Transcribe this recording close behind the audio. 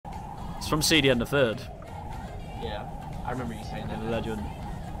from CD and the third. Yeah, I remember you saying that. Legend.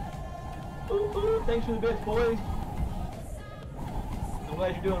 Ooh, ooh, thanks for the bits, boys. I'm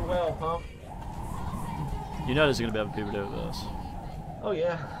glad you're doing well, Pump. You know there's gonna be other people doing this. Oh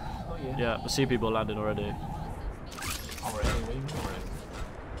yeah. Oh yeah. Yeah, I see people landing already. Already.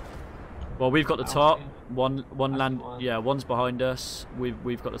 Well, we've got the top. Okay. One land. Yeah, one's behind us.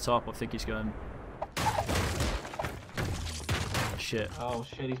 We've got the top. I think he's going. Shit. Oh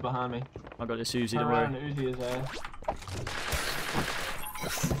shit, he's behind me. I got this Uzi. Turn Don't around worry. and Uzi his ass.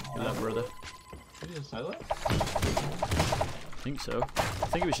 Good luck, brother. Did he just solo? I think so. I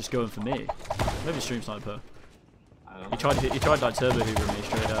think he was just going for me. Maybe stream sniper. I don't know. He tried like turbo hoover me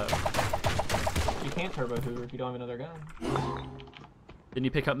straight up. You can't turbo hoover if you don't have another gun. Didn't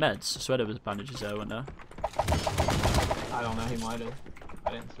you pick up meds? I swear there was bandages there, weren't there? I don't know, he might have.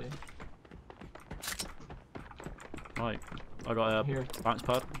 I didn't see. Right. I got a Here. bounce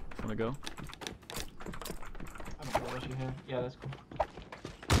pad. Wanna go? I don't know what you have. Yeah, that's cool.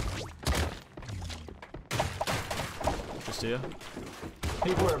 Just here.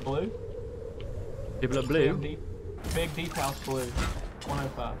 People are blue. People at blue? Big deep house blue.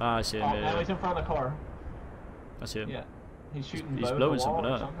 105. Ah, I see him. Oh, Yeah, now yeah. he's in front of the car. I see him. Yeah. He's shooting He's bow blowing at the wall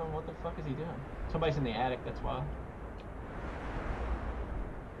something or up. something. What the fuck is he doing? Somebody's in the attic, that's why.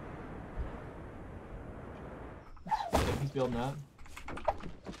 He's building up.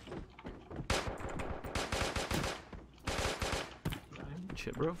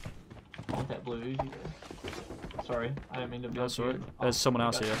 Shit, bro. I want that blue Uzi though. Sorry, I didn't mean to build. That's alright. you. There's Oh, someone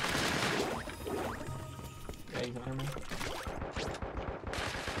else got here. it. Yeah, he's under me.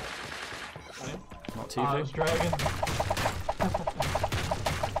 Got him. Not Oh, it's TV. Dragon.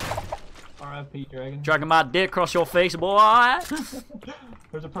 R.I.P. Dragon. Dragging my dick across your face, boy!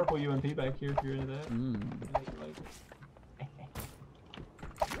 There's a purple UMP back here if you're into that. I'm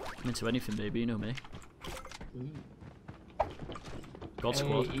into anything, baby. You know me. Ooh. God Hey,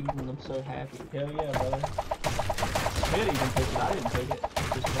 squad. Eden, I'm so happy. Hell yeah, brother. Did even take it. I didn't take it.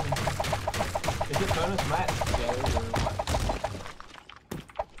 It's just funny. Is it bonus match together or what?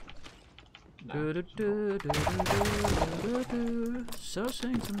 No. So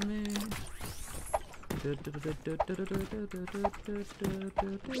sing to me.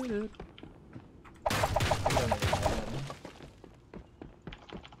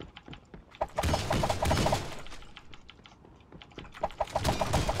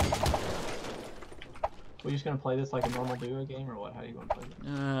 We're just gonna play this like a normal duo game, or what? How are you gonna play this?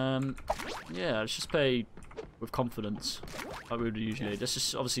 Yeah, let's just play with confidence, like we would usually. Let's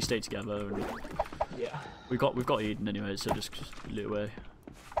just obviously stay together, and Yeah. we've got Eden anyway, so just loot away.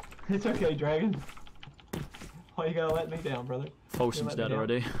 It's okay, Dragon. Why you gotta let me down, brother? Folsom's dead down.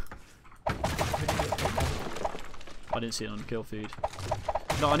 already. I didn't see it on the kill feed.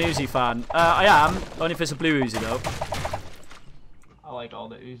 Not an Uzi fan. I am, only if it's a blue Uzi though. I like all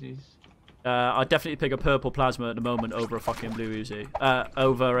the Uzis. I'd definitely pick a purple plasma at the moment over a fucking blue Uzi.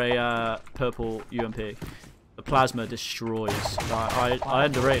 Over a purple UMP. The plasma destroys. I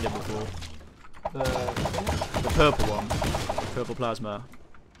underrated it before. The purple one. Purple plasma.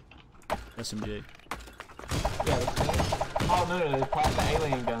 SMG. yeah, the oh no, the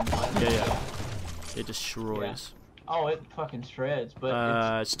alien gun. Yeah. It destroys. Oh, it fucking shreds,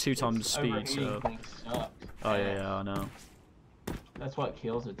 but it's 2 times speed, overheating so. thing sucks. Oh yeah, I know. That's what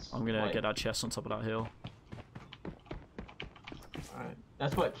kills it. I'm gonna get that chest on top of that hill. Alright.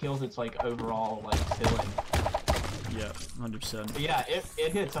 That's what kills its like overall like ceiling. Yeah, 100%. But yeah, it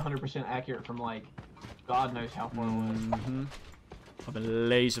hits 100% accurate from like God knows how far away. I've been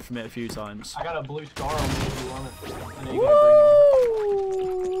lasered from it a few times. I got a blue scar on me if you want it. I know you got a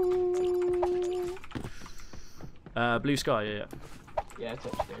green one. Blue sky, yeah. Yeah, it's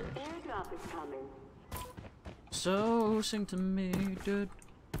upstairs. Airdrop is coming. So sing to me.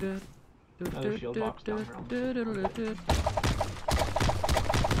 Another shield box down here. Let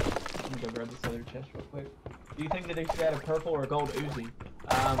me go grab this other chest real quick. Do you think that they should add a purple or a gold Uzi?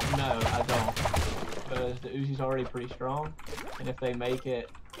 No, I don't. Because the Uzi's already pretty strong, and if they make it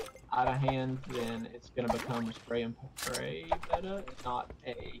out of hand, then it's gonna become spray and pray meta, not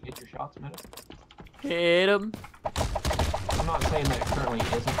a hit your shots meta. Hit him. I'm not saying that it currently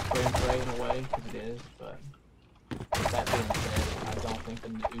isn't spray and pray in a way, because it is, but with that being said, I don't think the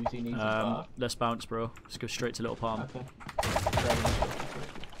Uzi needs a buff. Let's bounce, bro. Let's go straight to Little Palm. Okay.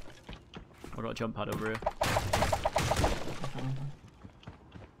 I've got a jump pad over here.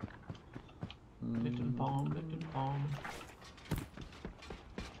 Little Palm, Little Palm.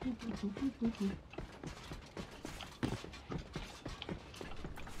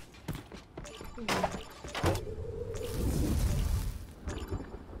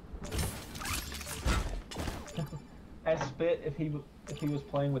 Ask Spit if he was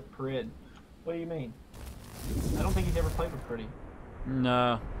playing with Prid. What do you mean? I don't think he's ever played with Pretty.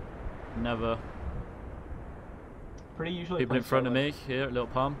 No, never. Pretty usually. People in front of me here at Little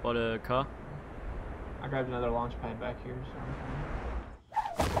Palm by the car. I grabbed another launch pad back here, so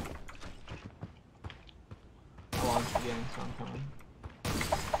I launched again, so I'm coming.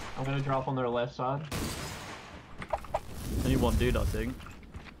 I'm gonna drop on their left side. Only one dude, I think.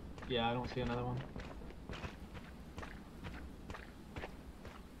 Yeah, I don't see another one.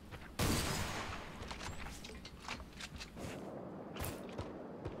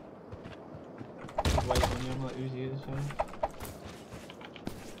 He's waiting on you. I'm gonna let Uzi this way.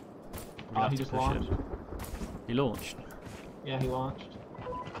 Oh, he just launched. He launched? Yeah, he launched.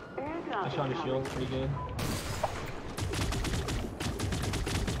 I shot his shield pretty good.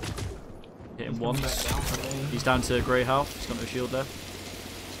 Hit him once. He's down to grey health. He's got no shield left.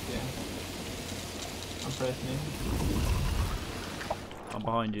 Yeah. I'm pressing him. I'm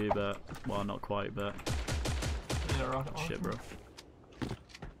behind you, but well, not quite, but Yeah, rocket launcher. shit, bro.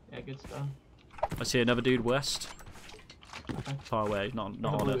 Yeah, good stuff. I see another dude west. Okay. Far away, not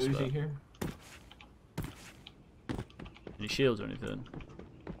on us. Uzi But here. any shields or anything?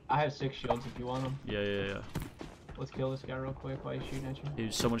 I have 6 shields if you want them. Yeah. Let's kill this guy real quick while he's shooting at you.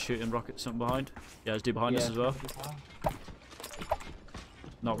 Is someone shooting rockets something behind? Yeah, there's dude behind us as well.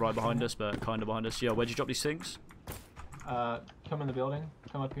 Not right behind us, but kind of behind us. Yeah, where'd you drop these things? Come in the building.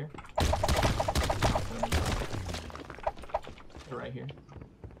 Come up here. They're right here.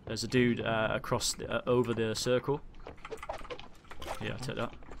 There's a dude across over the circle. Yeah, take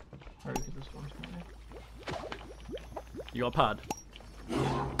that. Hurry, because the storm's coming in. You got a pad?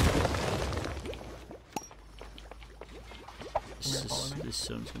 This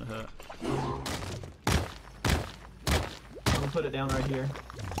sun's gonna hurt. I'm gonna put it down right here.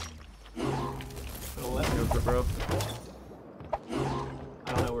 To the left. Go for it, bro.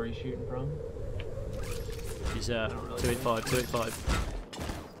 I don't know where he's shooting from. He's 285, 285.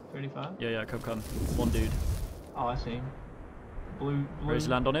 35? Yeah, come. One dude. Oh, I see him. Blue. Raise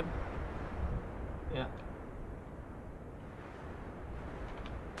land on him. Yeah.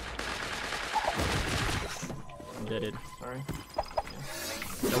 I'm deaded. Sorry.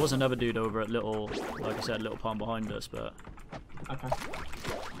 There was another dude over at Little, like I said, Little Palm behind us, but Okay.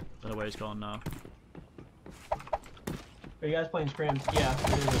 don't know where he's gone now. Are you guys playing scrims? Yeah,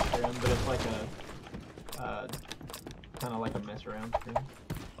 it is a scrim, but it's like a kind of like a mess around scrim.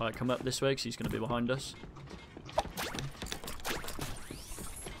 Alright, come up this way because he's going to be behind us.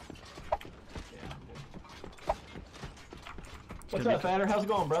 Yeah. What's up, Fatter? How's it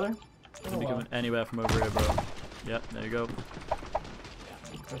going, brother? Gonna be coming anywhere from over here, bro. Yep, there you go.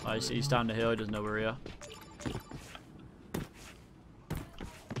 Yeah, He's down the hill, he doesn't know we're here.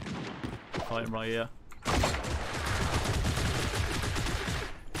 Fighting right here.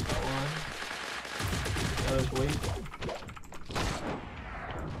 One. Other's weak.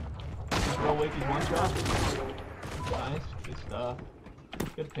 He's real weak, he's one shot. Nice, good stuff.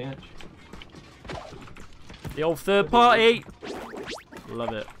 Good pinch. The old third party!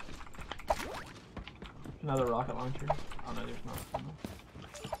 Love it. Another rocket launcher. Oh no, there's not.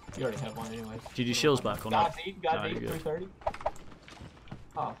 You already have one anyway. Did you shields back or not? Got deep, 330.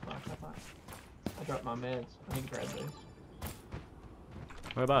 Oh fuck, I dropped my meds. I need to grab those.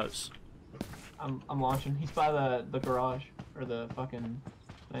 Whereabouts? I'm launching. He's by the garage. Or the fucking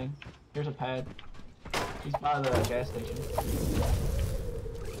thing. Here's a pad. He's by the gas station.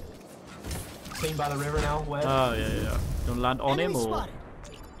 Seen by the river now, west. Oh, yeah. You wanna land on him or?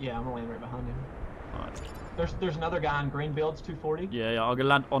 Yeah, I'm gonna land right behind him. Alright. There's another guy on green builds, 240. Yeah, I'm gonna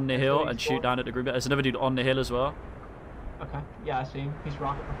land on the hill and shoot down at the green bit. There's another dude on the hill as well. Okay, yeah, I see him. He's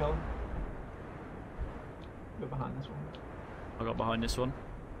rocket propelled. Go behind this one. I got behind this one.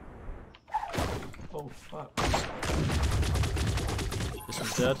 Oh, fuck. This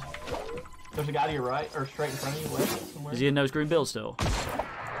one's dead. There's a guy to your right, or straight in front of you, west, somewhere. Is he in those green bills still?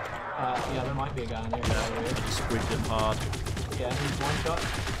 Yeah, there might be a guy in there. Yeah, squeaked him hard. Yeah, he's one shot.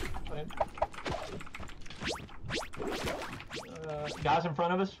 Guys in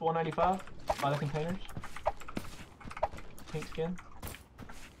front of us, 195, by the containers. Pink skin.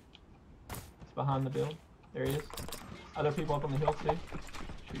 It's behind the build. There he is. Other people up on the hill too,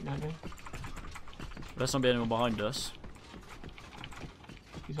 shooting at me. Let's not be anyone behind us.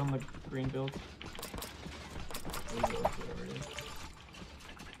 He's on the green build. Blue build, whatever it is.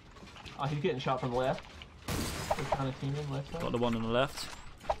 Oh, he's getting shot from the left. They're trying to team him left side. Got the one on the left.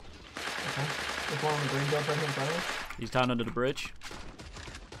 Okay. There's one on the green build right here in front of us. He's down under the bridge.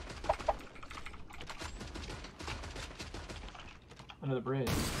 Under the bridge.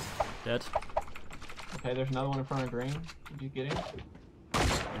 Dead. Okay, there's another one in front of green. Did you get him?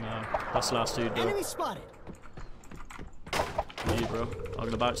 No, that's the last dude, bro. Enemy spotted. You, bro. I'm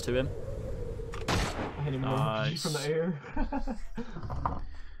gonna bounce to him. I hit him Nice. from the air.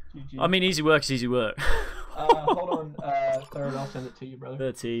 GG. I mean, easy work is easy work. Hold on, third, I'll send it to you, brother.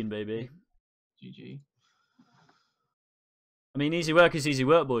 13, baby. GG. I mean, easy work is easy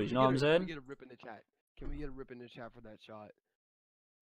work, boys. You know what I'm saying? Can we get a rip in the chat? Can we get a rip in the chat for that shot?